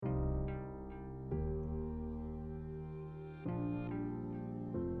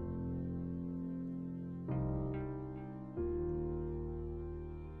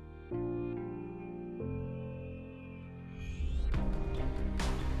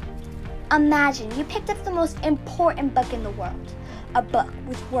Imagine you picked up the most important book in the world, a book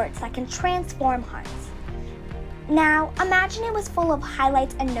with words that can transform hearts. Now, imagine it was full of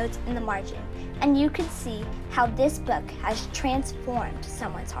highlights and notes in the margin, and you could see how this book has transformed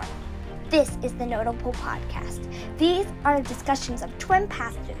someone's heart. This is the Notable Podcast. These are discussions of twin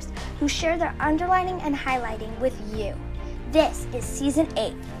pastors who share their underlining and highlighting with you. This is Season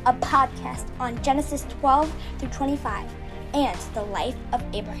 8, a podcast on Genesis 12 through 25 and the life of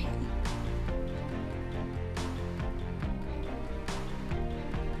Abraham.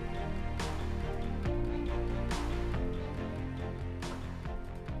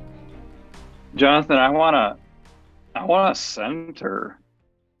 Jonathan, I want to center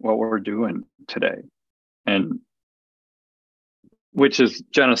what we're doing today, and which is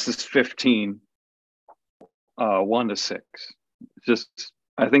Genesis 15, 1 to 6. Just,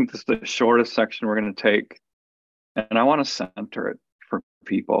 I think this is the shortest section we're going to take, and I want to center it for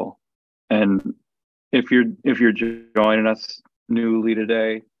people. And if you're joining us newly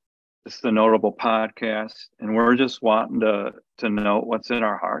today, this is the Notable Podcast, and we're just wanting to know what's in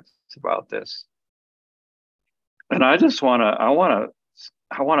our hearts about this. And I want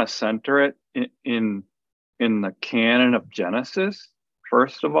to center it in the canon of Genesis.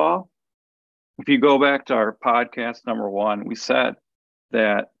 First of all, if you go back to our podcast number 1, we said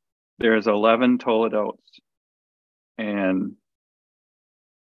that there's 11 Toledotes, and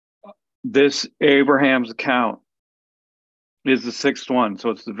this Abraham's account is the 6th one. So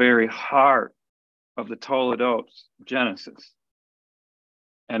it's the very heart of the Toledotes, Genesis.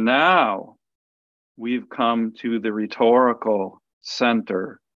 And now we've come to the rhetorical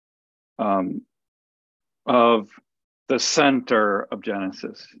center of the center of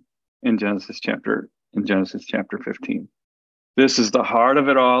Genesis in Genesis chapter 15. This is the heart of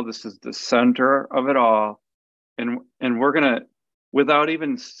it all. This is the center of it all. And we're gonna, without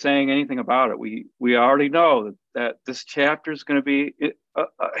even saying anything about it, we already know that this chapter is going to be a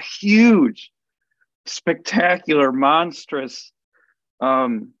huge, spectacular, monstrous,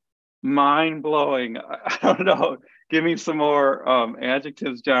 mind-blowing, I don't know, give me some more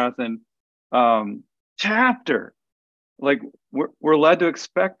adjectives, Jonathan, chapter. Like, we're led to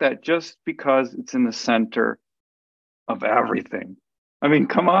expect that just because it's in the center of everything. I mean,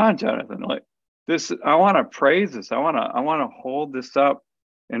 come on, Jonathan. Like this, I want to praise this. I want to hold this up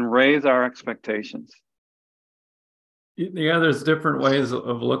and raise our expectations. Yeah, there's different ways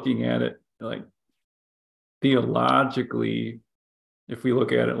of looking at it. Like theologically, if we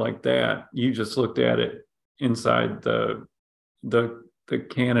look at it like that, you just looked at it inside the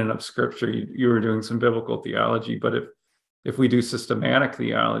canon of Scripture. You were doing some biblical theology, but if we do systematic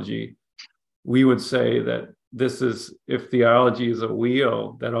theology, we would say that this is, if theology is a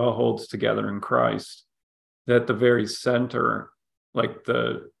wheel that all holds together in Christ, that the very center, like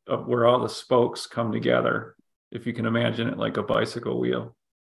where all the spokes come together, if you can imagine it like a bicycle wheel,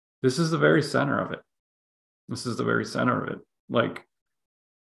 this is the very center of it. This is the very center of it. Like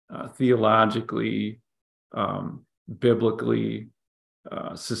theologically, biblically,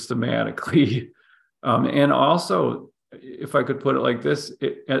 systematically, and also, if I could put it like this,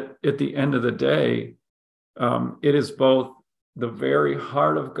 at the end of the day, it is both the very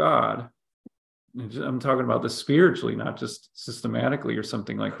heart of God. I'm talking about this spiritually, not just systematically or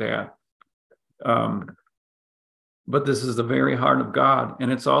something like that. But this is the very heart of God, and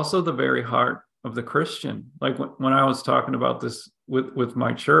it's also the very heart of the Christian. Like when I was talking about this with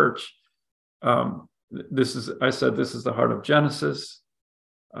my church, I said this is the heart of Genesis.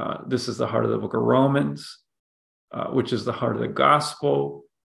 This is the heart of the book of Romans, which is the heart of the gospel,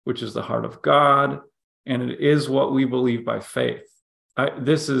 which is the heart of God, and it is what we believe by faith.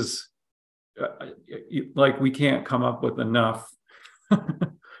 This is like we can't come up with enough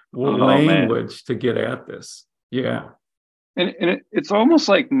language to get at this. Yeah. And it's almost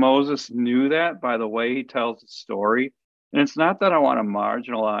like Moses knew that by the way he tells the story. And it's not that I want to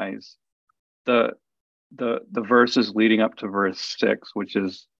marginalize the verses leading up to verse 6, which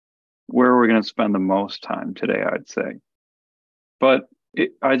is where we're going to spend the most time today, I'd say. But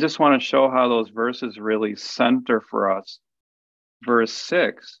I just want to show how those verses really center for us verse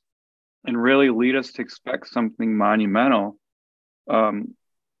 6 and really lead us to expect something monumental.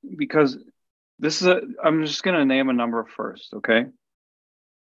 Because I'm just going to name a number first, okay?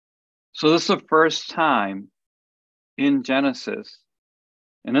 So this is the first time in Genesis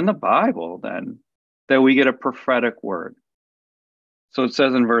and in the Bible then that we get a prophetic word. So it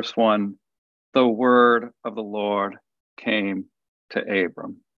says in verse 1, the word of the Lord came to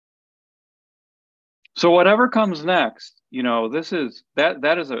Abram. So whatever comes next, this is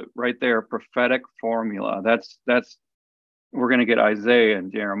that is a right there prophetic formula. That's we're going to get Isaiah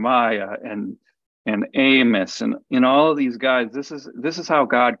and Jeremiah and Amos and all of these guys. This is how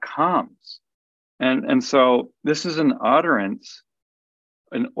God comes. And so this is an utterance,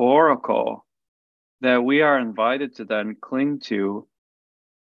 an oracle that we are invited to then cling to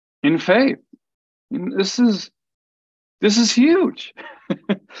in faith. And this is huge.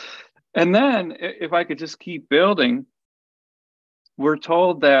 And then if I could just keep building, we're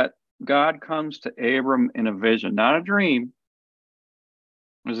told that God comes to Abram in a vision, not a dream.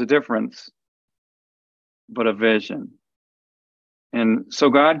 There's a difference, but a vision. And so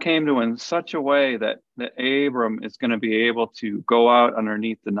God came to him in such a way that Abram is going to be able to go out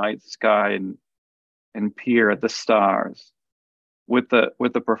underneath the night sky and peer at the stars with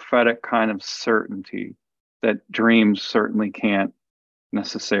the prophetic kind of certainty that dreams certainly can't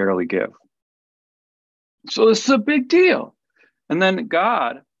necessarily give. So this is a big deal. And then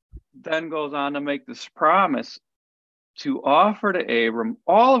God then goes on to make this promise to offer to Abram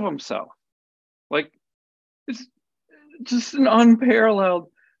all of himself. Like, it's just an unparalleled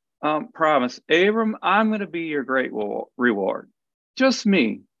promise. Abram, I'm going to be your great reward. Just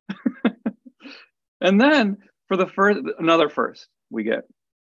me. And then for another first we get,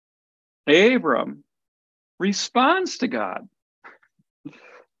 Abram responds to God.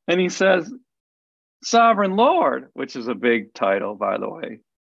 And he says, Sovereign Lord, which is a big title, by the way,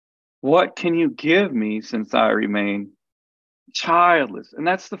 what can you give me since I remain childless? And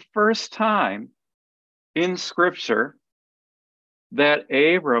that's the first time in Scripture that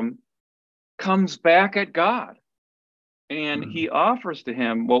Abram comes back at God. And he offers to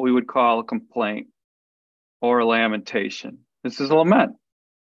him what we would call a complaint or a lamentation. This is a lament.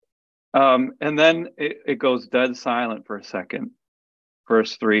 And then it goes dead silent for a second.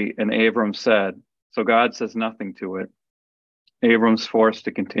 Verse 3, and Abram said, so God says nothing to it. Abram's forced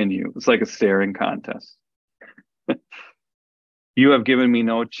to continue. It's like a staring contest. You have given me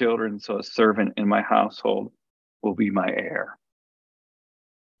no children, so a servant in my household will be my heir.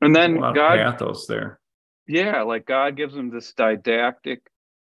 And then a lot God, of pathos there. Yeah, like God gives him this didactic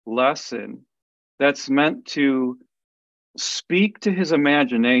lesson that's meant to speak to his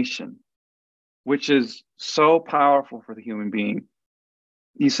imagination, which is so powerful for the human being.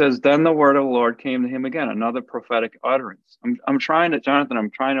 He says, then the word of the Lord came to him again, another prophetic utterance. I'm trying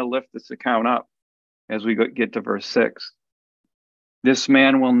to lift this account up as we get to verse 6. This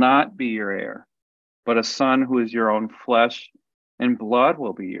man will not be your heir, but a son who is your own flesh and blood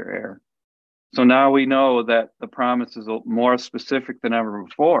will be your heir. So now we know that the promise is more specific than ever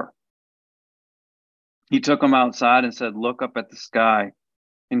before. He took him outside and said, look up at the sky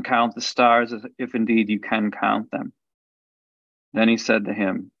and count the stars if indeed you can count them. Then he said to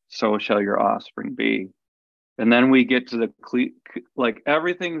him, so shall your offspring be. And then we get to like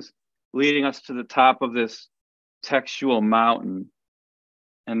everything's leading us to the top of this textual mountain.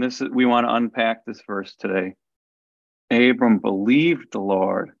 And we want to unpack this verse today. Abram believed the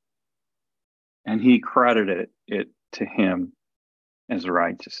Lord, and he credited it to him as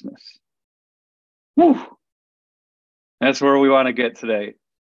righteousness. Whew. That's where we want to get today.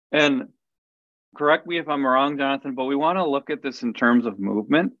 And correct me if I'm wrong, Jonathan, but we want to look at this in terms of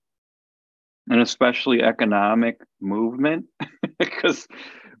movement, and especially economic movement, because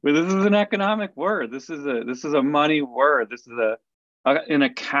this is an economic word. This is a money word. This is an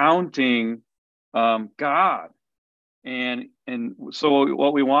accounting God. And so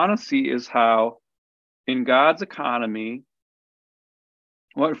what we want to see is how in God's economy,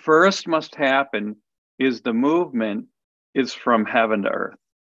 what first must happen is the movement is from heaven to earth.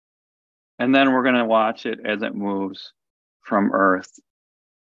 And then we're going to watch it as it moves from earth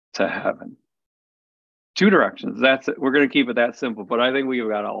to heaven. Two directions. That's it. We're going to keep it that simple, but I think we've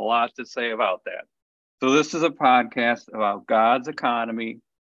got a lot to say about that. So this is a podcast about God's economy,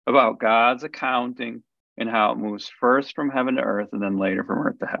 about God's accounting, and how it moves first from heaven to earth and then later from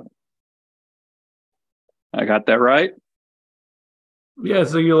earth to heaven. I got that right? Yeah,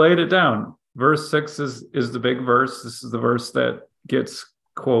 so you laid it down. Verse 6 is the big verse. This is the verse that gets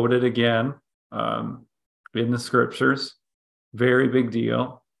quoted again in the scriptures. Very big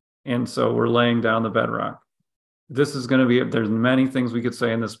deal. And so we're laying down the bedrock. This is going to be, there's many things we could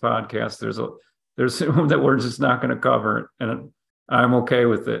say in this podcast. There's that we're just not going to cover, and I'm okay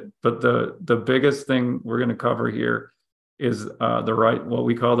with it. But the biggest thing we're going to cover here is what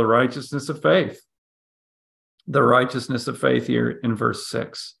we call the righteousness of faith. The righteousness of faith here in verse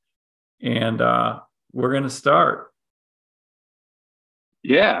 6. And we're going to start.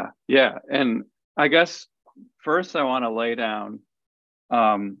 Yeah. And I guess first I want to lay down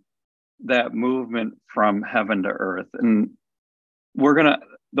that movement from heaven to earth. And we're going to,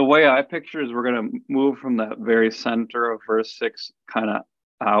 the way I picture is we're going to move from that very center of verse 6 kind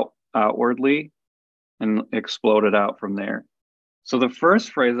of outwardly and explode it out from there. So the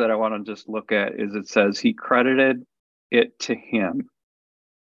first phrase that I want to just look at is it says he credited it to him.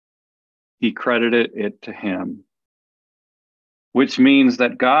 He credited it to him, which means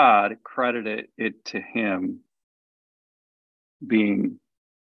that God credited it to him, being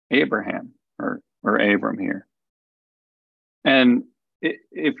Abraham or Abram here. And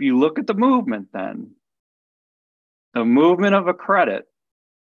if you look at the movement, then the movement of a credit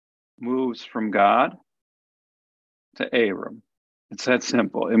moves from God to Abram. It's that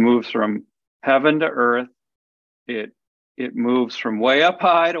simple. It moves from heaven to earth. It moves from way up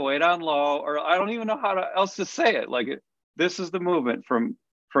high to way down low, or I don't even know how else to say it. Like this is the movement from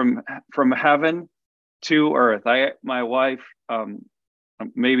heaven to earth. My wife,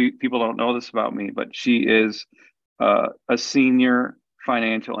 maybe people don't know this about me, but she is a senior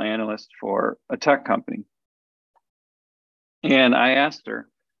financial analyst for a tech company. And I asked her,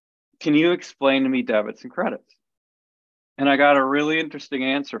 can you explain to me debits and credits? And I got a really interesting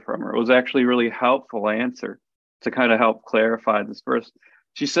answer from her. It was actually a really helpful answer to kind of help clarify this verse.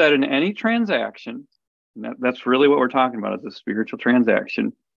 She said, in any transaction, and that's really what we're talking about, is a spiritual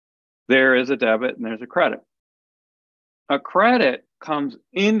transaction, there is a debit and there's a credit. A credit comes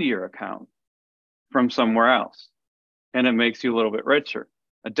into your account from somewhere else, and it makes you a little bit richer.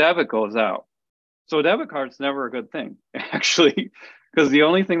 A debit goes out. So a debit card's never a good thing, actually, because the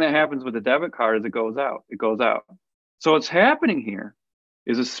only thing that happens with a debit card is it goes out. It goes out. So what's happening here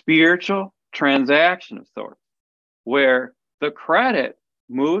is a spiritual transaction of sorts, where the credit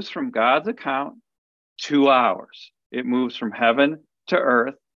moves from God's account to ours. It moves from heaven to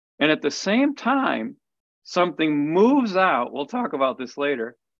earth. And at the same time, something moves out. We'll talk about this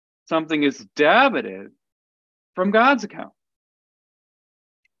later. Something is debited from God's account.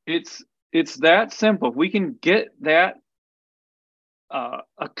 It's that simple. If we can get that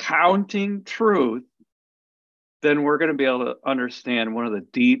accounting truth, then we're going to be able to understand one of the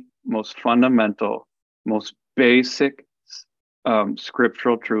deep, most fundamental, most basic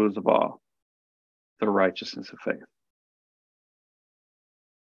scriptural truths of all, the righteousness of faith.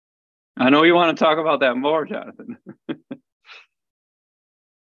 I know you want to talk about that more, Jonathan.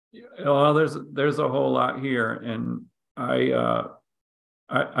 Well, there's a whole lot here, and I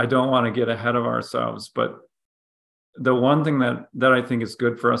don't want to get ahead of ourselves, but the one thing that I think is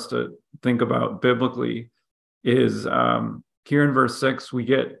good for us to think about biblically is here in verse 6 we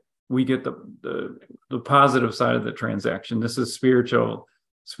get the positive side of the transaction. This is spiritual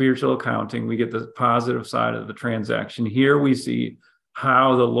accounting. We get the positive side of the transaction. Here we see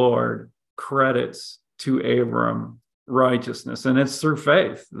how the Lord credits to Abram righteousness, and it's through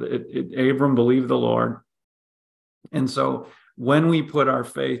faith. Abram believed the Lord, and so when we put our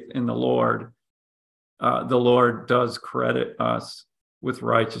faith in the Lord does credit us with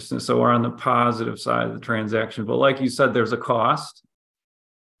righteousness. So we're on the positive side of the transaction. But like you said, there's a cost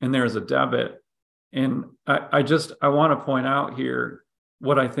and there's a debit. And I want to point out here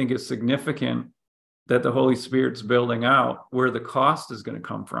what I think is significant, that the Holy Spirit's building out where the cost is going to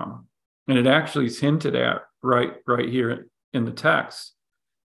come from. And it actually is hinted at right here in the text.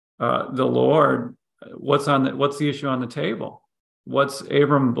 The Lord, what's the issue on the table? What's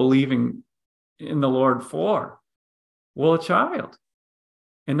Abram believing in the Lord for? Well, a child.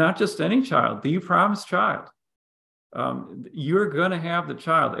 And not just any child, the promised child. You're going to have the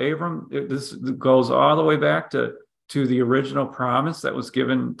child. Abram, this goes all the way back to the original promise that was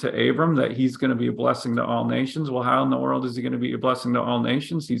given to Abram, that he's going to be a blessing to all nations. Well, how in the world is he going to be a blessing to all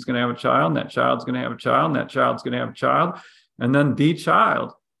nations? He's going to have a child, and that child's going to have a child, and that child's going to have a child. And then the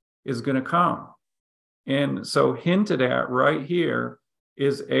child is going to come. And so hinted at right here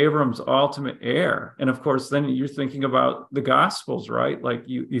is Abram's ultimate heir. And of course, then you're thinking about the Gospels, right? Like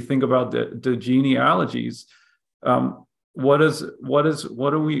you think about the genealogies. What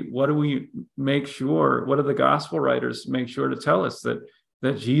do we make sure? What do the Gospel writers make sure to tell us?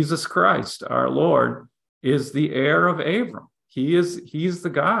 That Jesus Christ, our Lord, is the heir of Abram. He's the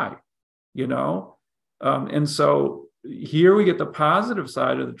guy, you know? And so here we get the positive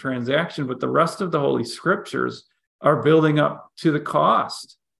side of the transaction, but the rest of the Holy Scriptures are building up to the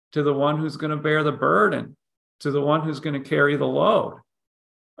cost, to the one who's going to bear the burden, to the one who's going to carry the load.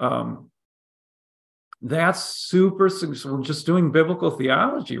 That's super. So we're just doing biblical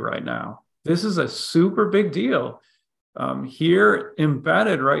theology right now. This is a super big deal. Here,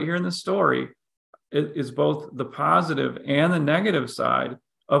 embedded right here in the story, is both the positive and the negative side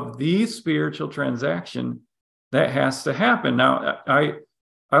of the spiritual transaction that has to happen. Now,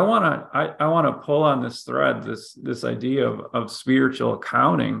 I want to pull on this thread, this idea of spiritual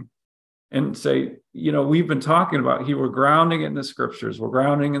accounting, and say, we've been talking about we're grounding it in the scriptures. We're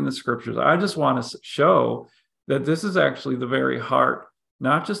grounding in the scriptures. I just want to show that this is actually the very heart,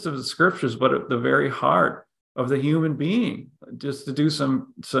 not just of the scriptures, but at the very heart of the human being. Just to do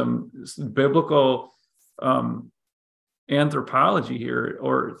some biblical anthropology here,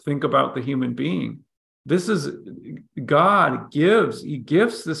 or think about the human being. This is God gives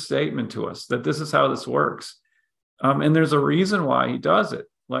this statement to us that this is how this works. And there's a reason why he does it.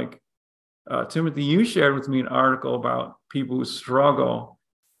 Like Timothy, you shared with me an article about people who struggle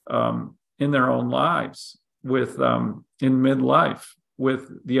in their own lives with in midlife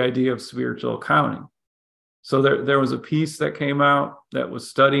with the idea of spiritual accounting. So there was a piece that came out that was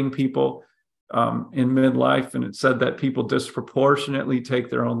studying people in midlife, and it said that people disproportionately take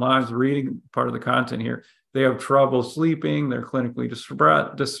their own lives. Reading part of the content here, they have trouble sleeping, they're clinically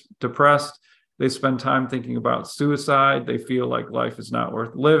depressed, they spend time thinking about suicide, they feel like life is not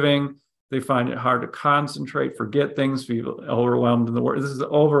worth living, they find it hard to concentrate, forget things, feel overwhelmed in the world. This is an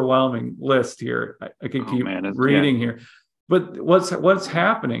overwhelming list here. I could keep reading here. But what's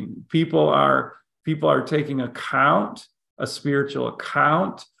happening? People are taking a spiritual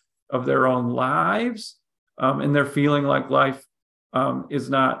account of their own lives, and they're feeling like life is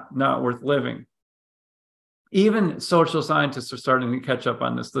not worth living. Even social scientists are starting to catch up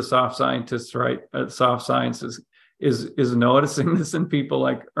on this. The soft scientists, right? Soft science is noticing this in people.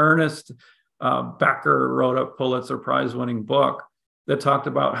 Like Ernest Becker wrote a Pulitzer Prize-winning book that talked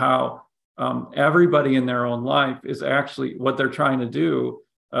about how everybody in their own life is actually, what they're trying to do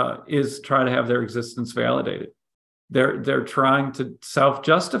is try to have their existence validated. They're trying to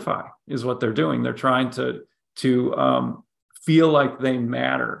self-justify is what they're doing. They're trying to feel like they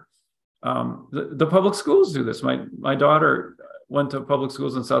matter. The public schools do this. My daughter went to public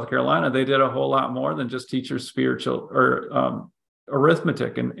schools in South Carolina. They did a whole lot more than just teach her spiritual or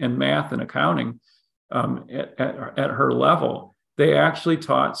arithmetic and math and accounting at her level. They actually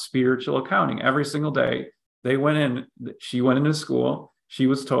taught spiritual accounting every single day. She went into school. She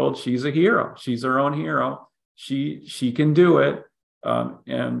was told she's a hero. She's her own hero. She can do it,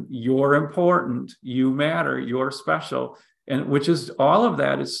 and you're important, you matter, you're special, and which is all of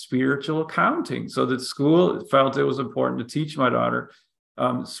that is spiritual accounting. So that school felt it was important to teach my daughter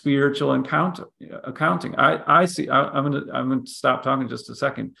spiritual accounting. I see. I'm going to stop talking just a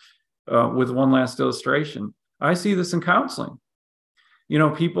second with one last illustration. I see this in counseling.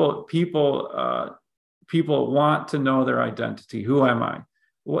 People want to know their identity. Who am I?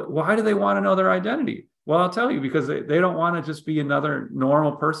 Why do they want to know their identity? Well, I'll tell you, because they don't want to just be another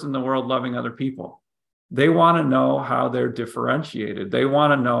normal person in the world loving other people. They want to know how they're differentiated. They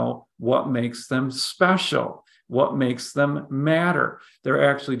want to know what makes them special, what makes them matter. They're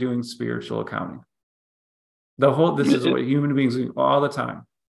actually doing spiritual accounting. This is what human beings do all the time.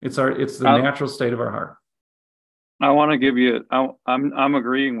 It's the natural state of our heart. I want to give you, I'm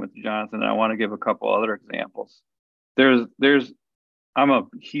agreeing with Jonathan. I want to give a couple other examples. I'm a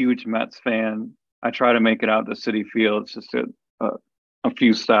huge Mets fan. I try to make it out to Citi Field. It's just a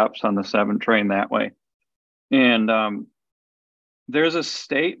few stops on the 7 train that way. And there's a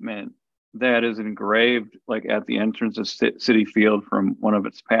statement that is engraved like at the entrance of Citi Field from one of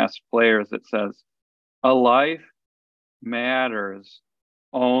its past players that says, "A life matters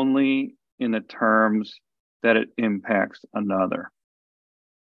only in the terms that it impacts another."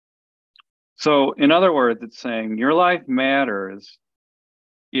 So in other words, it's saying your life matters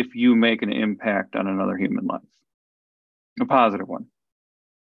if you make an impact on another human life, a positive one.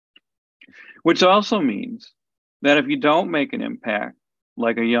 Which also means that if you don't make an impact,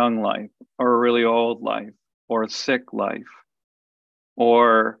 like a young life or a really old life or a sick life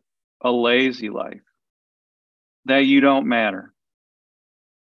or a lazy life, that you don't matter,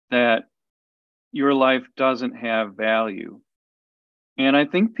 that your life doesn't have value. And I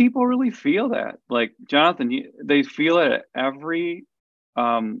think people really feel that. Like Jonathan, they feel it at every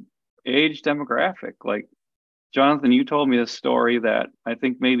age demographic. Like Jonathan, you told me this story that I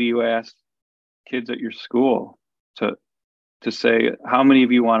think maybe you asked kids at your school to say, how many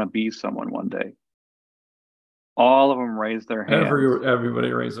of you want to be someone one day? All of them raised their hand.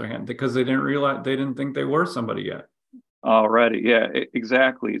 Everybody raised their hand because they didn't think they were somebody yet. Already, yeah,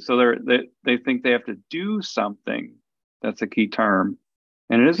 exactly. So they think they have to do something. That's a key term,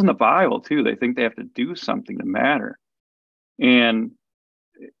 and it is in the Bible too. They think they have to do something to matter, and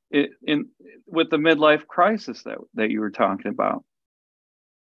with the midlife crisis that you were talking about,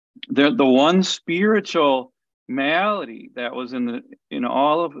 the one spiritual malady that was in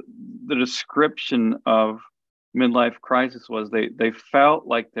all of the description of midlife crisis was they felt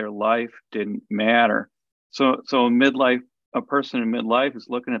like their life didn't matter. So a person in midlife is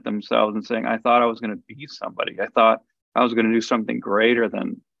looking at themselves and saying, I thought I was going to be somebody. I thought I was going to do something greater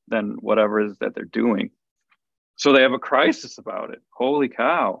than whatever it is that they're doing. So they have a crisis about it. Holy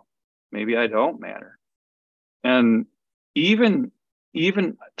cow, maybe I don't matter. And even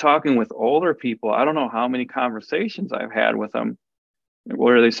talking with older people, I don't know how many conversations I've had with them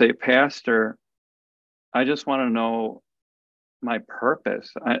where they say, Pastor, I just want to know my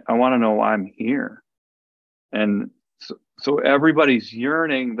purpose. I want to know why I'm here. And so everybody's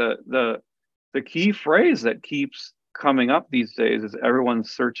yearning. The key phrase that keeps coming up these days is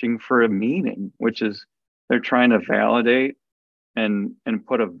everyone's searching for a meaning, which is they're trying to validate and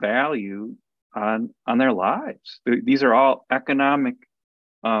put a value on their lives. These are all economic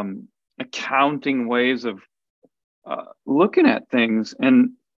accounting ways of looking at things.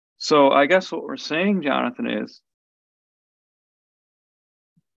 And so I guess what we're saying, Jonathan, is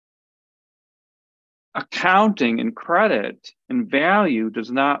accounting and credit and value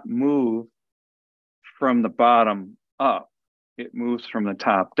does not move from the bottom up. It moves from the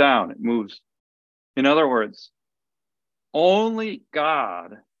top down. It moves, in other words, only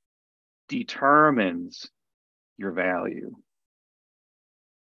God determines your value.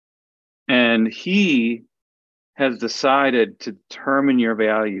 And he has decided to determine your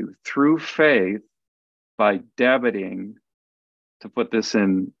value through faith by debiting, to put this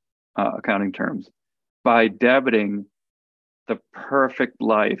in accounting terms, by debiting the perfect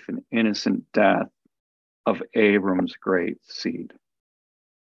life and innocent death of Abram's great seed.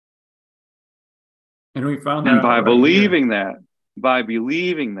 And we found that. And by believing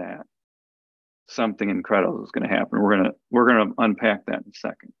that, something incredible is going to happen. We're going to unpack that in a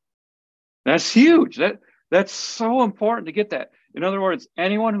second. That's huge. That's so important to get that. In other words,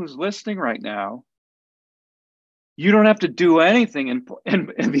 anyone who's listening right now, you don't have to do anything. And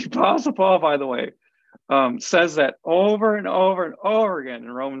the Apostle Paul, by the way, says that over and over and over again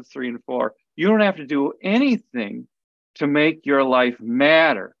in Romans 3 and 4. You don't have to do anything to make your life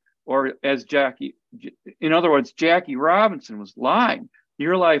matter. Or as in other words, Jackie Robinson was lying.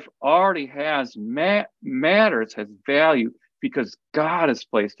 Your life already has matters, has value, because God has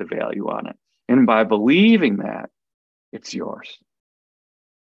placed a value on it. And by believing that, it's yours.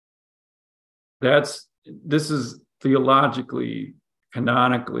 This is theologically,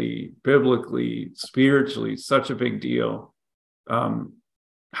 canonically, biblically, spiritually, such a big deal.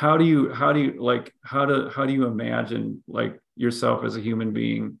 How do you imagine like yourself as a human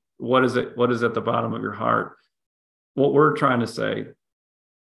being? What is at the bottom of your heart? What we're trying to say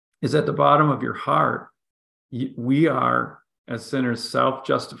is at the bottom of your heart, we are, as sinners,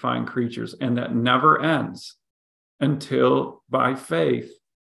 self-justifying creatures, and that never ends until by faith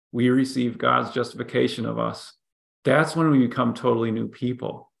we receive God's justification of us. That's when we become totally new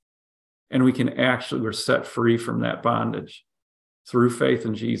people, and we're set free from that bondage through faith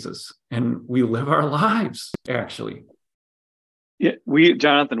in Jesus, and we live our lives actually. Yeah,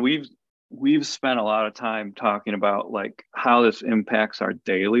 Jonathan, we've spent a lot of time talking about like how this impacts our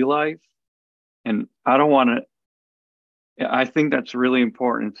daily life, and I think that's really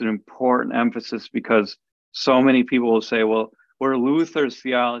important. It's an important emphasis because so many people will say, well, where Luther's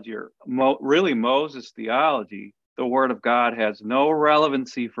theology or really Moses' theology, the Word of God has no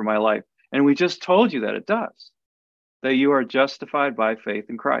relevancy for my life. And we just told you that it does, that you are justified by faith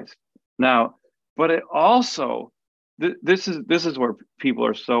in Christ. Now, but it also, this is where people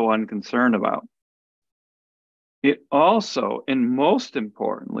are so unconcerned about. It also, and most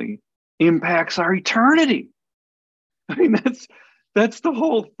importantly, impacts our eternity. I mean, that's the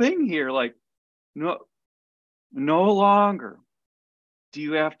whole thing here. Like, no longer do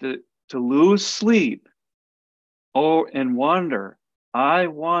you have to lose sleep and wonder, I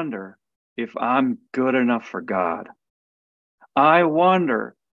wonder if I'm good enough for God. I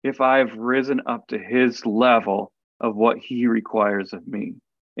wonder if I've risen up to his level of what he requires of me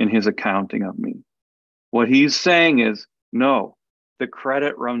in his accounting of me. What he's saying is, no, the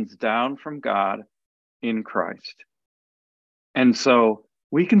credit runs down from God in Christ. And so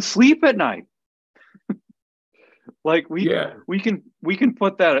we can sleep at night. Like we can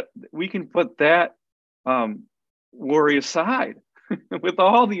put that worry aside with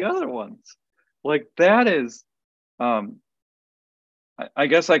all the other ones. Like that is, I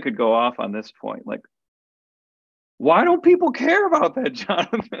guess I could go off on this point. Like, why don't people care about that,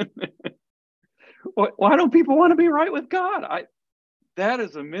 Jonathan? Why don't people want to be right with God? That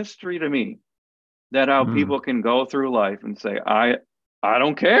is a mystery to me. That how people can go through life and say, I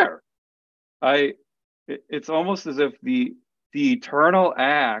don't care. It's almost as if the eternal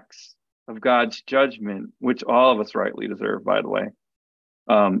acts of God's judgment, which all of us rightly deserve, by the way,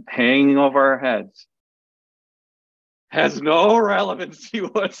 hanging over our heads, has no relevancy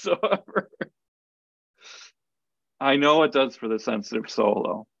whatsoever. I know it does for the sensitive soul,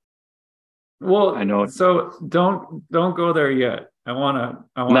 though. Well, I know. So don't go there yet. I want to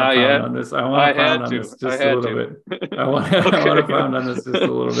Not pound yet. on this. I want to pound on this just a little bit. I want to pound on this just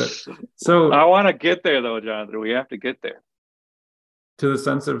a little bit. So I want to get there, though, Jonathan. We have to get there. To the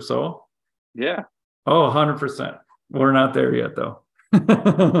sensitive soul? Yeah. Oh, 100%. We're not there yet, though.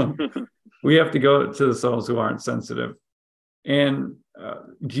 We have to go to the souls who aren't sensitive. And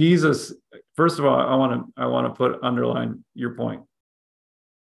Jesus, first of all, I want to underline your point.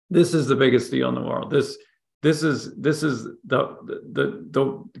 This is the biggest deal in the world. This is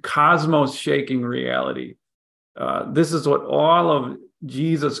the cosmos shaking reality. This is what all of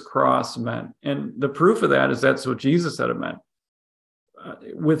Jesus' cross meant, and the proof of that is that's what Jesus said it meant.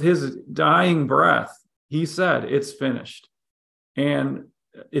 With his dying breath, he said, "It's finished," and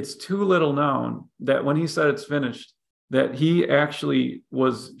it's too little known that when he said it's finished, that he actually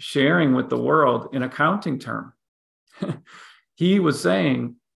was sharing with the world in accounting term. He was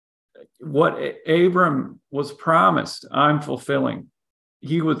saying, what Abram was promised, I'm fulfilling.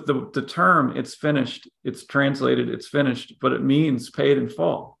 He was the term, it's finished, it's translated, it's finished, but it means paid in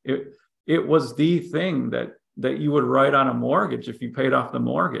full. It was the thing that you would write on a mortgage if you paid off the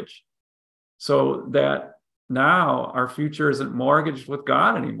mortgage. So that now our future isn't mortgaged with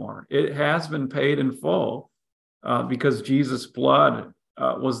God anymore. It has been paid in full because Jesus' blood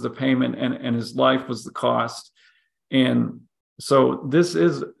was the payment and his life was the cost. And so this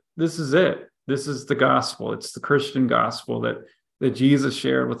is it. This is the gospel. It's the Christian gospel that Jesus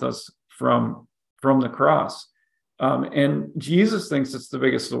shared with us from the cross. And Jesus thinks it's the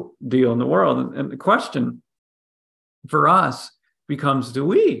biggest deal in the world. And the question for us becomes, do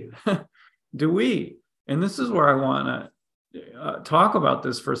we? Do we? And this is where I want to talk about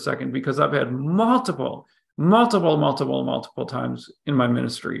this for a second, because I've had multiple times in my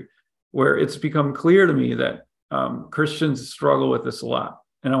ministry where it's become clear to me that Christians struggle with this a lot.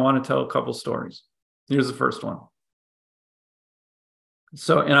 And I want to tell a couple stories. Here's the first one.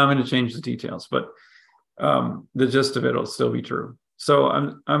 So, and I'm going to change the details, but the gist of it will still be true. So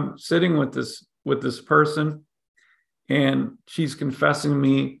I'm sitting with this person, and she's confessing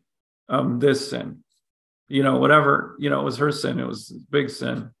me this sin. Whatever, it was her sin. It was a big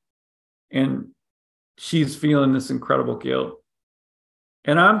sin. And she's feeling this incredible guilt.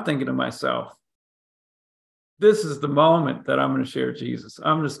 And I'm thinking to myself, this is the moment that I'm going to share Jesus.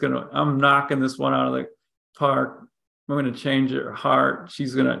 I'm knocking this one out of the park. I'm going to change her heart.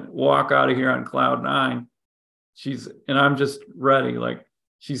 She's going to walk out of here on cloud 9. And I'm just ready. Like,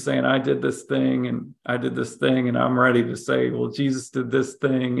 she's saying, I did this thing and I did this thing. And I'm ready to say, well, Jesus did this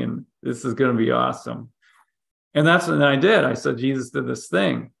thing and this is going to be awesome. And that's what I did. I said, Jesus did this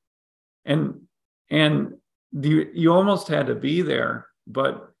thing. And you almost had to be there,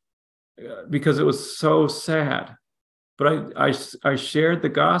 but because it was so sad. But I shared the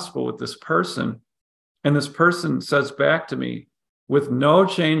gospel with this person, and this person says back to me with no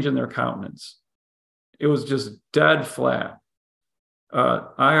change in their countenance. It was just dead flat. I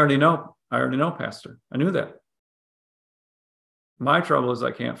already know, Pastor. I knew that. My trouble is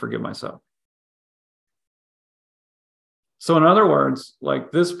I can't forgive myself. So in other words,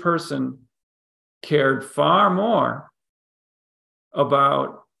 like, this person cared far more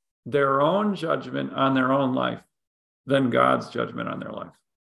about their own judgment on their own life than God's judgment on their life.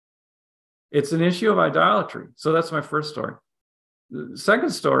 It's an issue of idolatry. So that's my first story. The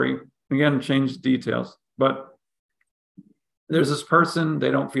second story, again, change the details, but there's this person, they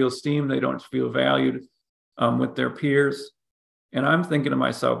don't feel esteemed, they don't feel valued with their peers. And I'm thinking to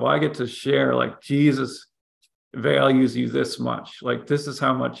myself, well, I get to share, like, Jesus values you this much. Like, this is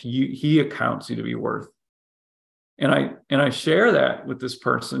how much he accounts you to be worth. And I share that with this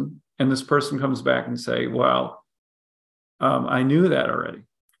person, and this person comes back and say, well, I knew that already.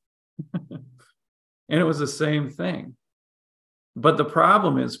 And it was the same thing. But the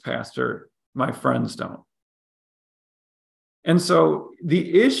problem is, Pastor, my friends don't. And so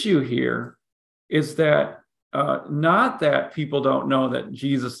the issue here is that not that people don't know that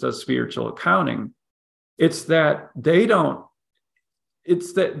Jesus does spiritual accounting. It's that they know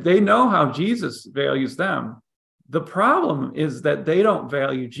how Jesus values them. The problem is that they don't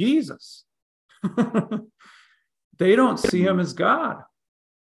value Jesus. They don't see him as God.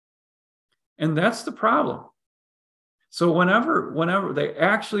 And that's the problem. So whenever they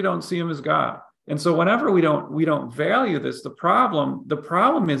actually don't see him as God. And so whenever we don't value this, the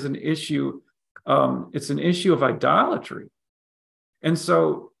problem is an issue. It's an issue of idolatry. And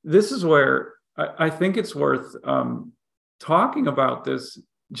so this is where I think it's worth talking about this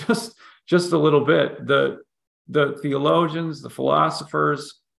just a little bit. The theologians, the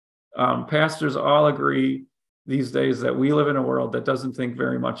philosophers, pastors all agree these days that we live in a world that doesn't think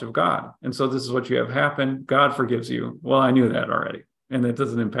very much of God. And so this is what you have happen. God forgives you. Well, I knew that already, and it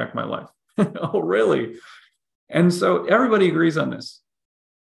doesn't impact my life. Oh, really? And so everybody agrees on this,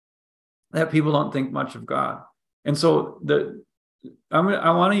 that people don't think much of God. And so I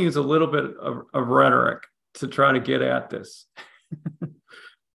want to use a little bit of rhetoric to try to get at this.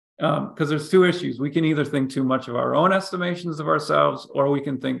 Because there's two issues. We can either think too much of our own estimations of ourselves, or we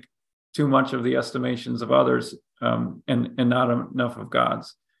can think too much of the estimations of others, and not enough of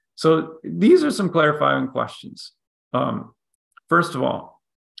God's. So these are some clarifying questions. First of all,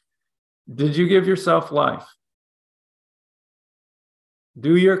 did you give yourself life?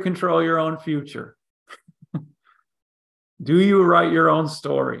 Do you control your own future? Do you write your own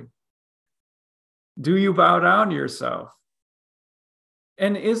story? Do you bow down to yourself?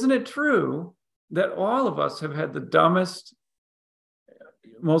 And isn't it true that all of us have had the dumbest,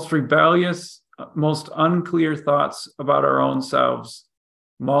 most rebellious, most unclear thoughts about our own selves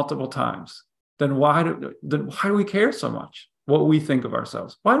multiple times? Then why do we care so much what we think of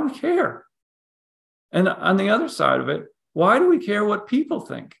ourselves? Why do we care? And on the other side of it, why do we care what people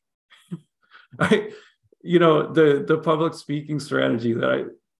think? The public speaking strategy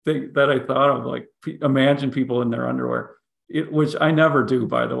that I thought of, like, imagine people in their underwear, which I never do,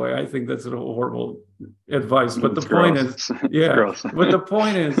 by the way. I think that's a horrible advice. But the point is, yeah. But the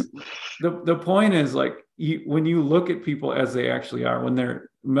point is, like, when you look at people as they actually are, when they're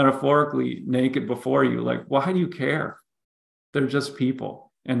metaphorically naked before you, like, why do you care? They're just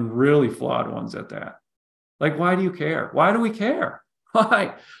people, and really flawed ones at that. Like, why do you care? Why do we care?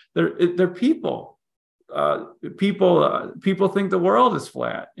 Why? They're people. People think the world is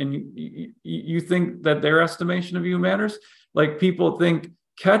flat, and you think that their estimation of you matters. Like, people think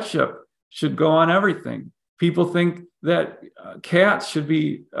ketchup should go on everything. People think that cats should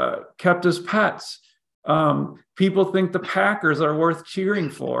be kept as pets. People think the Packers are worth cheering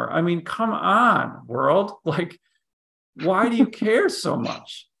for. I mean, come on, world. Like, why do you care so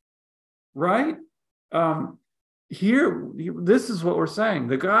much? Right? Here, this is what we're saying.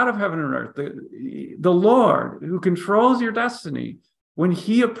 The God of heaven and earth, the Lord who controls your destiny, when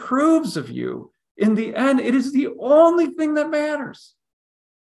he approves of you, in the end, it is the only thing that matters.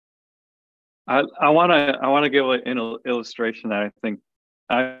 I want to give an illustration that I think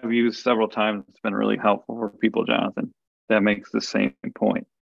I've used several times. It's been really helpful for people, Jonathan, that makes the same point.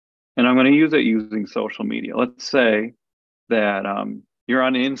 And I'm going to use it using social media. Let's say that you're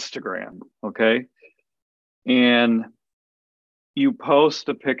on Instagram, okay? And you post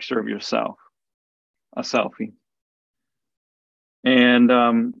a picture of yourself, a selfie. And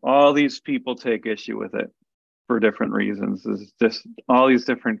all these people take issue with it for different reasons. There's just all these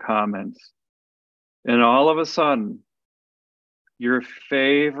different comments. And all of a sudden, your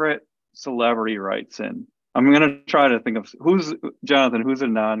favorite celebrity writes in. I'm going to try to think of who's a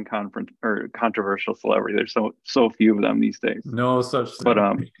non-conference or controversial celebrity. There's so few of them these days. No such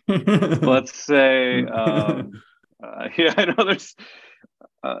thing. But let's say, yeah, I know there's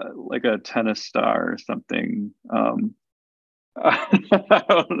like a tennis star or something. I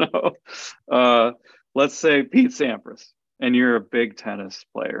don't know. Let's say Pete Sampras, and you're a big tennis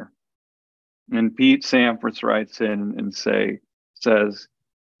player. And Pete Sampras writes in and says,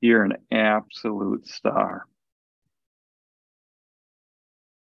 "You're an absolute star."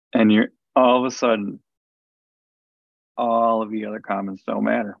 And you're all of a sudden, all of the other comments don't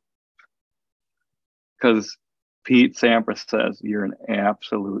matter. Because Pete Sampras says you're an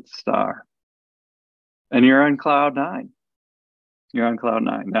absolute star. And you're on cloud nine. You're on cloud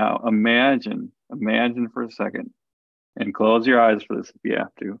nine. Now imagine for a second, and close your eyes for this if you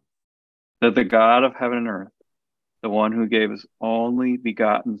have to, that the God of heaven and earth, the one who gave his only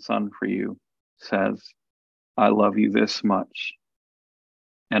begotten son for you, says, "I love you this much."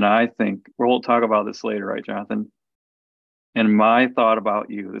 And I think, we'll talk about this later, right, Jonathan? And my thought about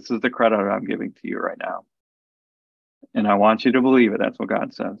you, this is the credit I'm giving to you right now. And I want you to believe it. That's what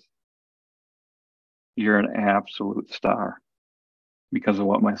God says. You're an absolute star because of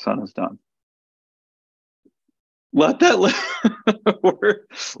what my son has done. Let that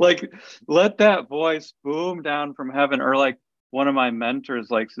let that voice boom down from heaven. Or like one of my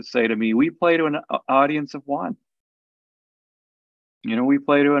mentors likes to say to me, we play to an audience of one. We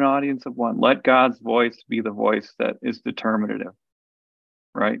play to an audience of one. Let God's voice be the voice that is determinative,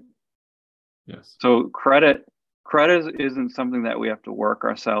 right? Yes. So credit isn't something that we have to work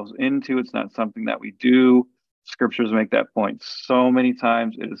ourselves into. It's not something that we do. Scriptures make that point so many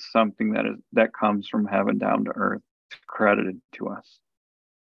times. It is something that comes from heaven down to earth, credited to us.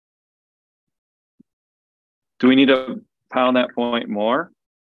 Do we need to pound that point more?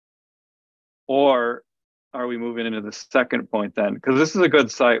 Or are we moving into the second point then? Because this is a good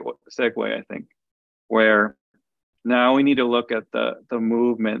segue, I think, where now we need to look at the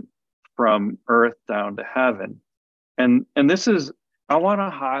movement from earth down to heaven. And this is, I want to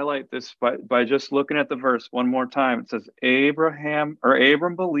highlight this by just looking at the verse one more time. It says,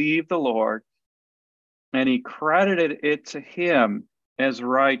 Abram believed the Lord, and he credited it to him as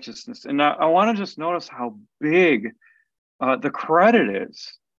righteousness. And I want to just notice how big the credit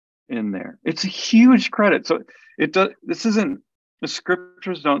is in there. It's a huge credit. So this isn't, the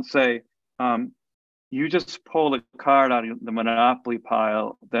scriptures don't say, you just pull a card out of the Monopoly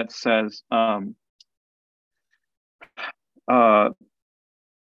pile that says,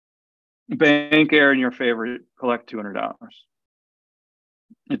 bank error in your favor, collect $200.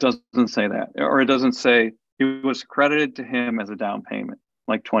 It doesn't say that. Or it doesn't say it was credited to him as a down payment,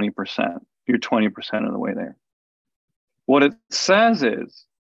 like 20%. You're 20% of the way there. What it says is,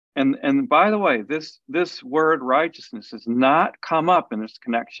 and by the way, this word righteousness has not come up in this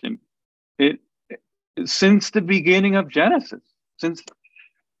connection. Since the beginning of Genesis. Since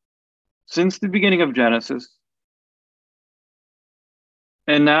the beginning of Genesis.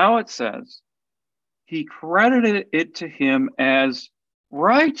 And now it says, he credited it to him as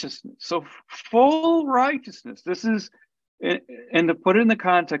righteousness. So full righteousness. This is, and to put it in the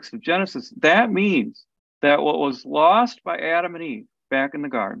context of Genesis, that means that what was lost by Adam and Eve back in the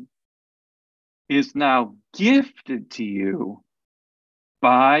garden is now gifted to you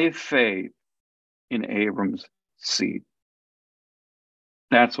by faith in Abram's seed.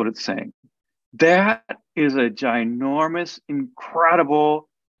 That's what it's saying. That is a ginormous, incredible,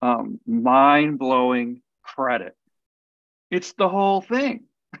 mind-blowing credit. It's the whole thing.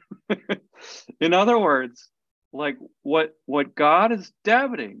 In other words, like what God is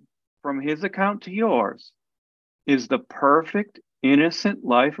debiting from his account to yours is the perfect, innocent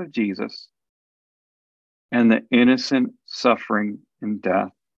life of Jesus and the innocent suffering and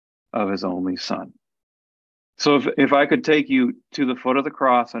death of his only son. So if I could take you to the foot of the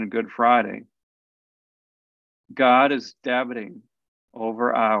cross on Good Friday, God is debiting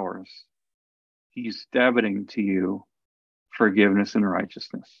over ours. He's debiting to you forgiveness and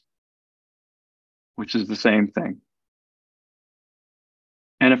righteousness, which is the same thing.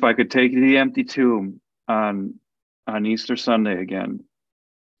 And if I could take you to the empty tomb on Easter Sunday again,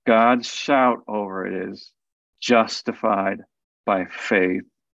 God's shout over it is justified by faith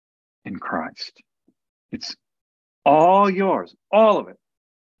in Christ. It's all yours, all of it,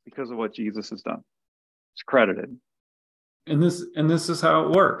 because of what Jesus has done. It's credited. And this is how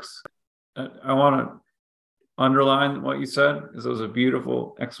it works. I want to underline what you said, because it was a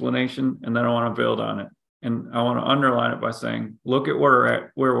beautiful explanation, and then I want to build on it. And I want to underline it by saying, look at where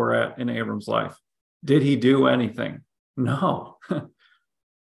we're at in Abram's life. Did he do anything? No.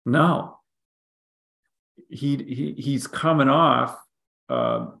 No. He's coming off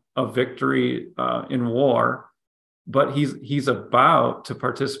a victory in war, but he's about to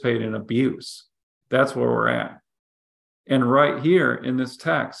participate in abuse. That's where we're at. And right here in this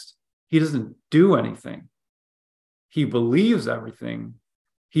text, he doesn't do anything. He believes everything.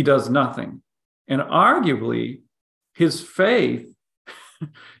 He does nothing. And arguably, his faith,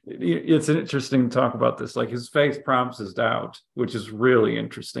 it's interesting to talk about this, like his faith prompts his doubt, which is really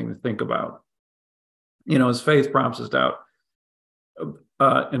interesting to think about. You know, his faith prompts his doubt.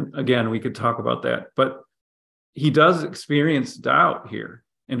 And again, we could talk about that. But he does experience doubt here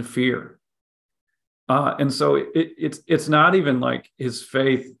and fear. And so it's not even like his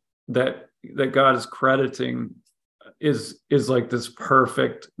faith that God is crediting is like this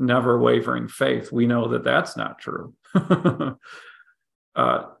perfect, never wavering faith. We know that that's not true.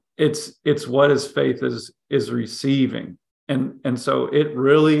 It's what his faith is receiving. And so it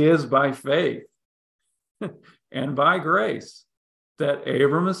really is by faith and by grace that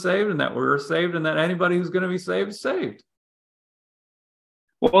Abram is saved, and that we're saved, and that anybody who's going to be saved is saved.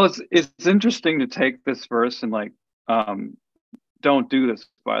 Well, it's interesting to take this verse and like, don't do this,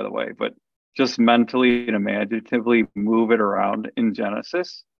 by the way, but just mentally and imaginatively move it around in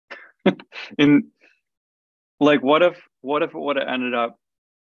Genesis. In like, what if it would have ended up,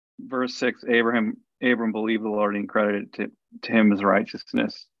 verse 6, Abram believed the Lord and credited to him as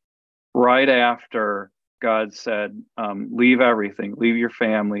righteousness. Right after God said, leave everything, leave your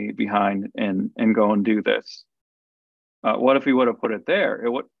family behind and go and do this. What if he would have put it there?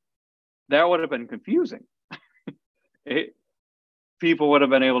 That would have been confusing. people would have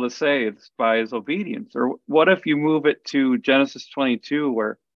been able to say it's by his obedience? Or what if you move it to Genesis 22,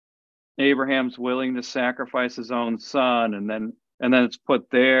 where Abraham's willing to sacrifice his own son, and then it's put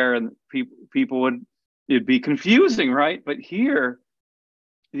there, and people would, it'd be confusing, right? But here,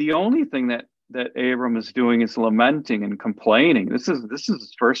 the only thing that Abram is doing is lamenting and complaining. This is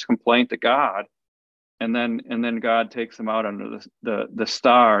his first complaint to God, and then God takes him out under the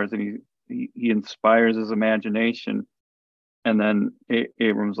stars, and he inspires his imagination, and then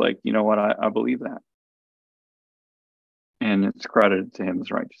Abram's like, you know what, I believe that, and it's credited to him as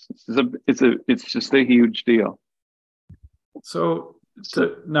righteousness. It's just a huge deal. So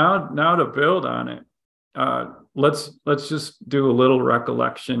now to build on it, let's just do a little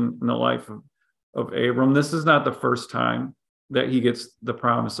recollection in the life of Abram. This is not the first time that he gets the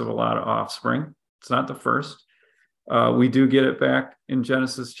promise of a lot of offspring. It's not the first. We do get it back in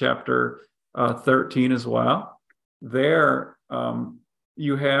Genesis chapter 13 as well. There,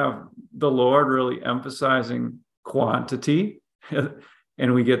 you have the Lord really emphasizing quantity,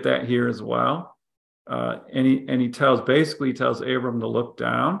 and we get that here as well. And he basically tells Abram to look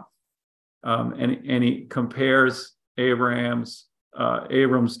down, and he compares Abram's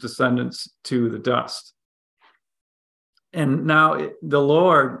descendants to the dust. And now the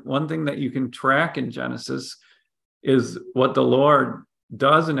Lord, one thing that you can track in Genesis is what the Lord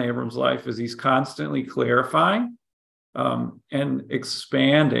does in Abram's life is he's constantly clarifying and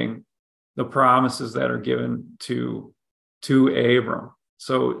expanding the promises that are given to Abram.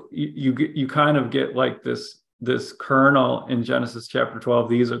 So you kind of get like this kernel in Genesis chapter 12.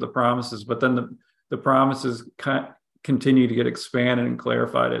 These are the promises, but then the promises continue to get expanded and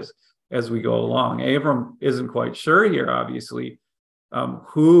clarified as we go along. Abram isn't quite sure here, obviously,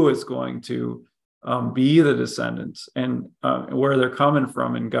 who is going to be the descendants and where they're coming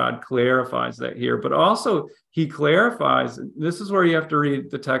from, and God clarifies that here. But also he clarifies, this is where you have to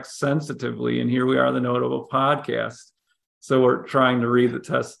read the text sensitively, and here we are, the Notable Podcast. So we're trying to read the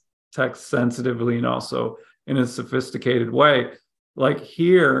text sensitively and also in a sophisticated way. Like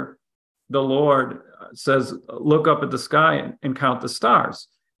here, the Lord says, look up at the sky and count the stars.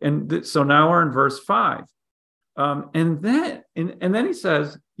 And so now we're in verse 5. And then he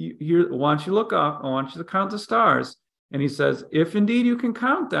says, I want you to look up, I want you to count the stars. And he says, if indeed you can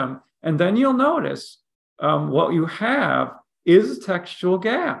count them, and then you'll notice what you have is a textual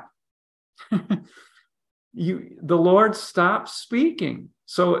gap. The Lord stops speaking.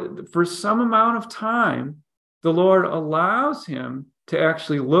 So for some amount of time, the Lord allows him to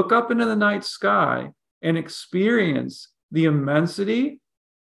actually look up into the night sky and experience the immensity,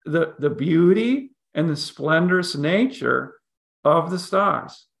 the beauty, and the splendorous nature of the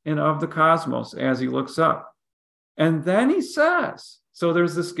stars and of the cosmos as he looks up. And then he says, so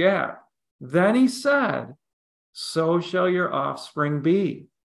there's this gap. Then he said, so shall your offspring be.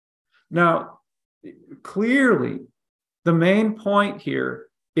 Now, clearly, the main point here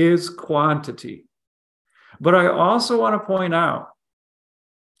is quantity. But I also want to point out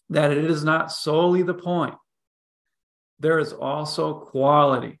that it is not solely the point. There is also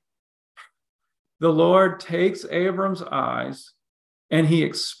quality. The Lord takes Abram's eyes and he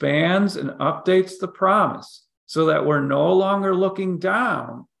expands and updates the promise so that we're no longer looking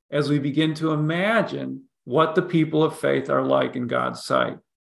down as we begin to imagine what the people of faith are like in God's sight.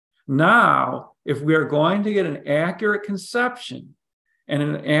 Now, if we are going to get an accurate conception and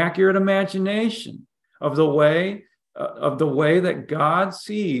an accurate imagination of the way that God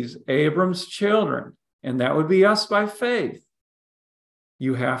sees Abram's children, and that would be us by faith,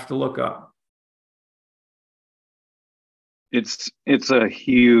 you have to look up. It's a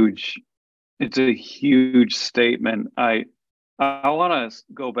huge statement. I want to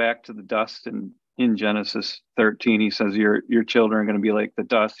go back to the dust in Genesis 13. He says your children are going to be like the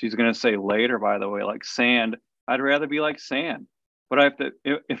dust. He's going to say later, by the way, like sand. I'd rather be like sand. But I have to,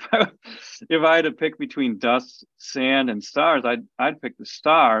 if I had to pick between dust, sand, and stars, I'd pick the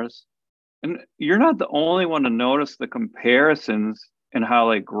stars. And you're not the only one to notice the comparisons and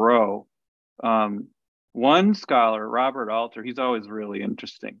how they grow. One scholar, Robert Alter, he's always really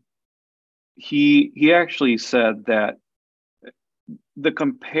interesting. He actually said that the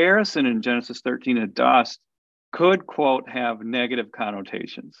comparison in Genesis 13 of dust could, quote, have negative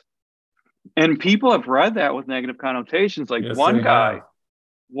connotations. And people have read that with negative connotations. Like yes, one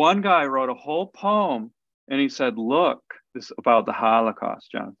guy wrote a whole poem and he said, look, this is about the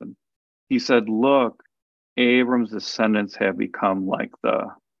Holocaust, Jonathan. He said, look, Abram's descendants have become like the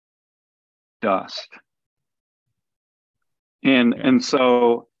dust. And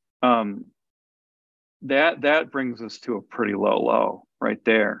so that brings us to a pretty low right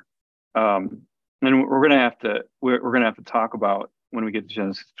there. And we're gonna have to talk about when we get to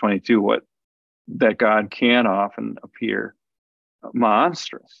Genesis 22, that God can often appear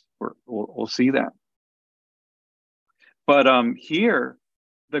monstrous. We'll see that. But here,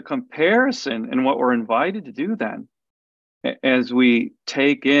 the comparison and what we're invited to do then, as we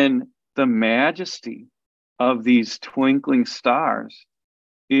take in the majesty of these twinkling stars,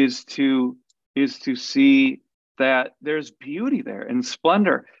 is to see that there's beauty there and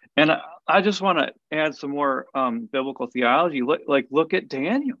splendor. And I just want to add some more biblical theology. Look at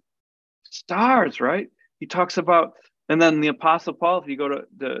Daniel. Stars, right? He talks about, and then the Apostle Paul, if you go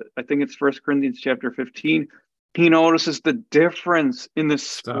to I think it's 1 Corinthians chapter 15, he notices the difference in the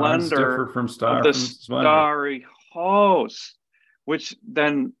splendor from of the starry host, which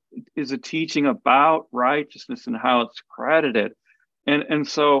then is a teaching about righteousness and how it's credited. And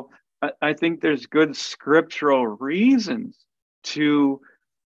so I think there's good scriptural reasons to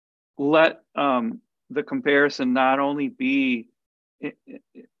let the comparison not only be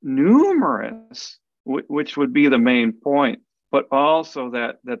numerous, which would be the main point, but also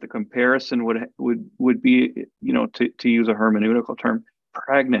that the comparison would be, to use a hermeneutical term,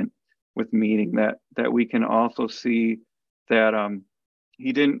 pregnant with meaning, that we can also see that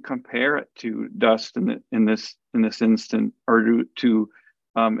he didn't compare it to dust in this instant, or to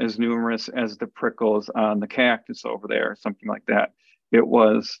as numerous as the prickles on the cactus over there, something like that. It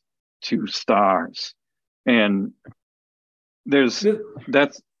was to stars. And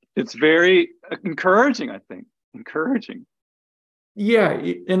it's very encouraging, I think. Encouraging. Yeah,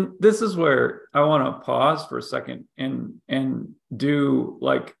 and this is where I want to pause for a second and do,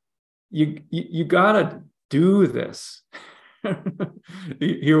 like, you gotta do this.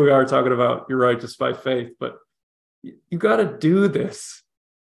 Here we are talking about you're righteous by faith, but you gotta do this.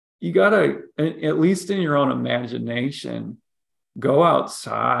 You gotta, at least in your own imagination, go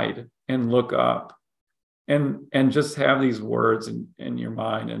outside and look up and just have these words in your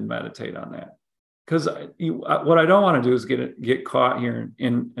mind and meditate on that. Because what I don't want to do is get caught here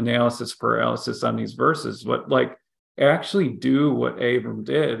in analysis paralysis on these verses, but like actually do what Abram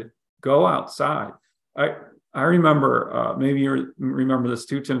did. Go outside. I remember, maybe you remember this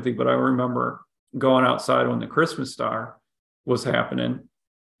too, Timothy, but I remember going outside when the Christmas star was happening.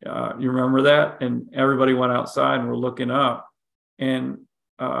 You remember that? And everybody went outside and we're looking up. And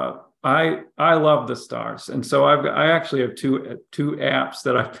I love the stars, and so I actually have two apps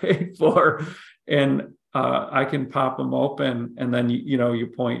that I paid for, and I can pop them open, and then you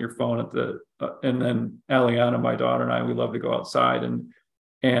point your phone at and then Eliana, my daughter, and I, we love to go outside and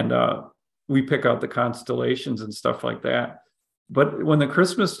we pick out the constellations and stuff like that. But when the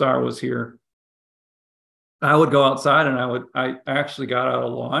Christmas star was here, I would go outside and I actually got out a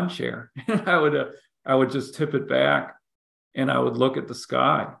lawn chair and I would just tip it back. And I would look at the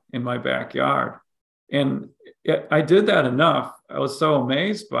sky in my backyard. And I did that enough. I was so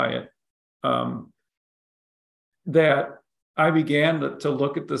amazed by it that I began to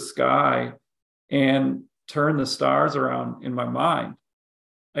look at the sky and turn the stars around in my mind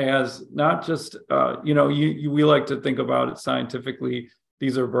as not just, we like to think about it scientifically,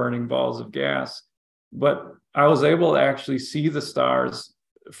 these are burning balls of gas. But I was able to actually see the stars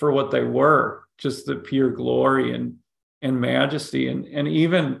for what they were, just the pure glory and majesty, and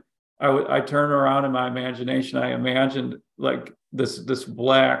even I turn around in my imagination. I imagined like this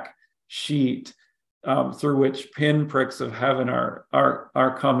black sheet through which pinpricks of heaven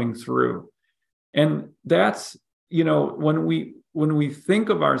are coming through, and that's when we think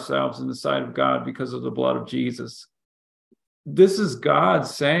of ourselves in the sight of God because of the blood of Jesus. This is God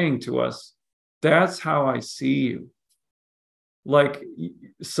saying to us, "That's how I see you, like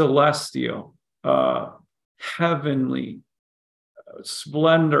celestial." Heavenly,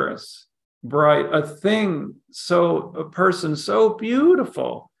 splendorous, bright, a person so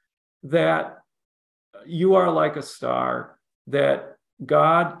beautiful that you are like a star that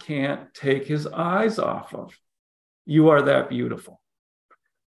God can't take his eyes off of. You are that beautiful.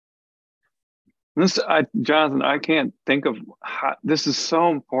 Jonathan, I can't think of how this is so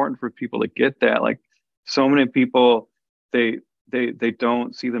important for people to get that. Like, so many people, they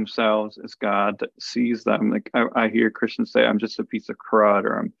don't see themselves as God sees them. Like I hear Christians say, "I'm just a piece of crud,"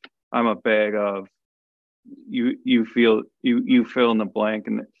 or "I'm a bag of." You fill in the blank,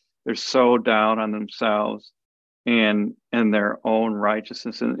 and they're so down on themselves and their own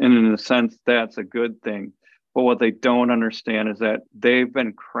righteousness, and in a sense, that's a good thing. But what they don't understand is that they've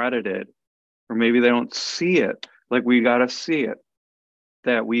been credited, or maybe they don't see it. Like, we got to see it,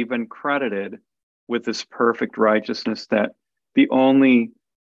 that we've been credited with this perfect righteousness, that the only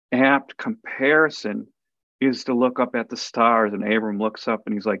apt comparison is to look up at the stars. And Abram looks up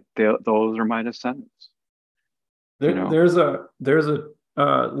and he's like, "Those are my descendants." There's a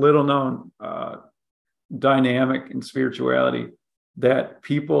little known dynamic in spirituality that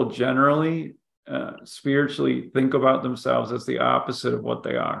people generally spiritually think about themselves as the opposite of what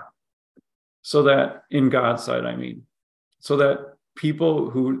they are. So that in God's sight, I mean, so that people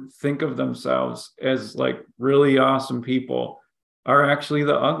who think of themselves as like really awesome people are actually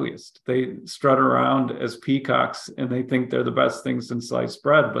the ugliest. They strut around as peacocks and they think they're the best thing since sliced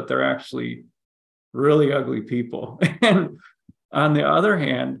bread, but they're actually really ugly people. And on the other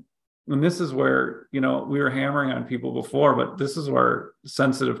hand, and this is where, we were hammering on people before, but this is where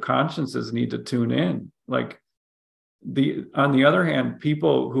sensitive consciences need to tune in. Like on the other hand,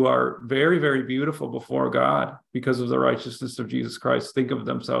 people who are very, very beautiful before God because of the righteousness of Jesus Christ think of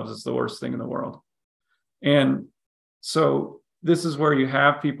themselves as the worst thing in the world. And so this is where you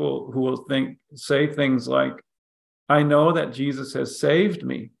have people who will say things like, I know that Jesus has saved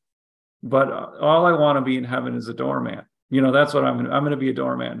me, but all I want to be in heaven is a doormat. That's what I'm going to be, a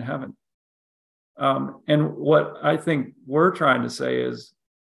doormat in heaven. And what I think we're trying to say is,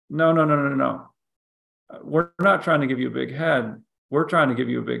 no. We're not trying to give you a big head. We're trying to give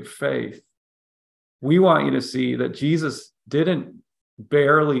you a big faith. We want you to see that Jesus didn't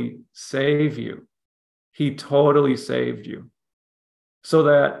barely save you. He totally saved you so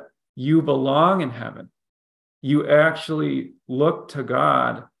that you belong in heaven. You actually look to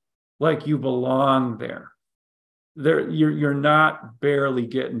God like you belong there. You're not barely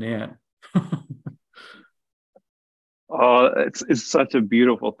getting in. Oh, it's such a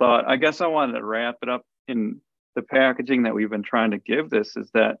beautiful thought. I guess I wanted to wrap it up in the packaging that we've been trying to give this, is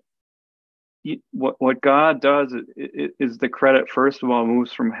that what God does is the credit, first of all,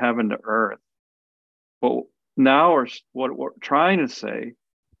 moves from heaven to earth. But now what we're trying to say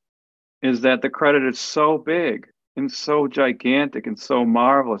is that the credit is so big and so gigantic and so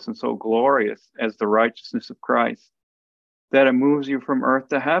marvelous and so glorious as the righteousness of Christ that it moves you from earth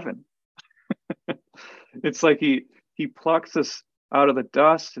to heaven. It's like he plucks us out of the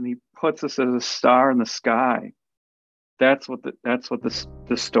dust and he puts us as a star in the sky. That's what the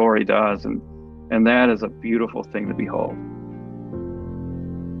story does, and that is a beautiful thing to behold.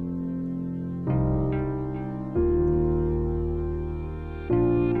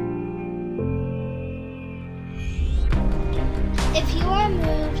 If you are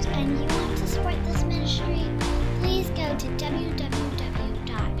moved and you want to support this ministry, please go to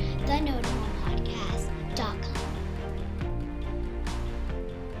www.thenotable.com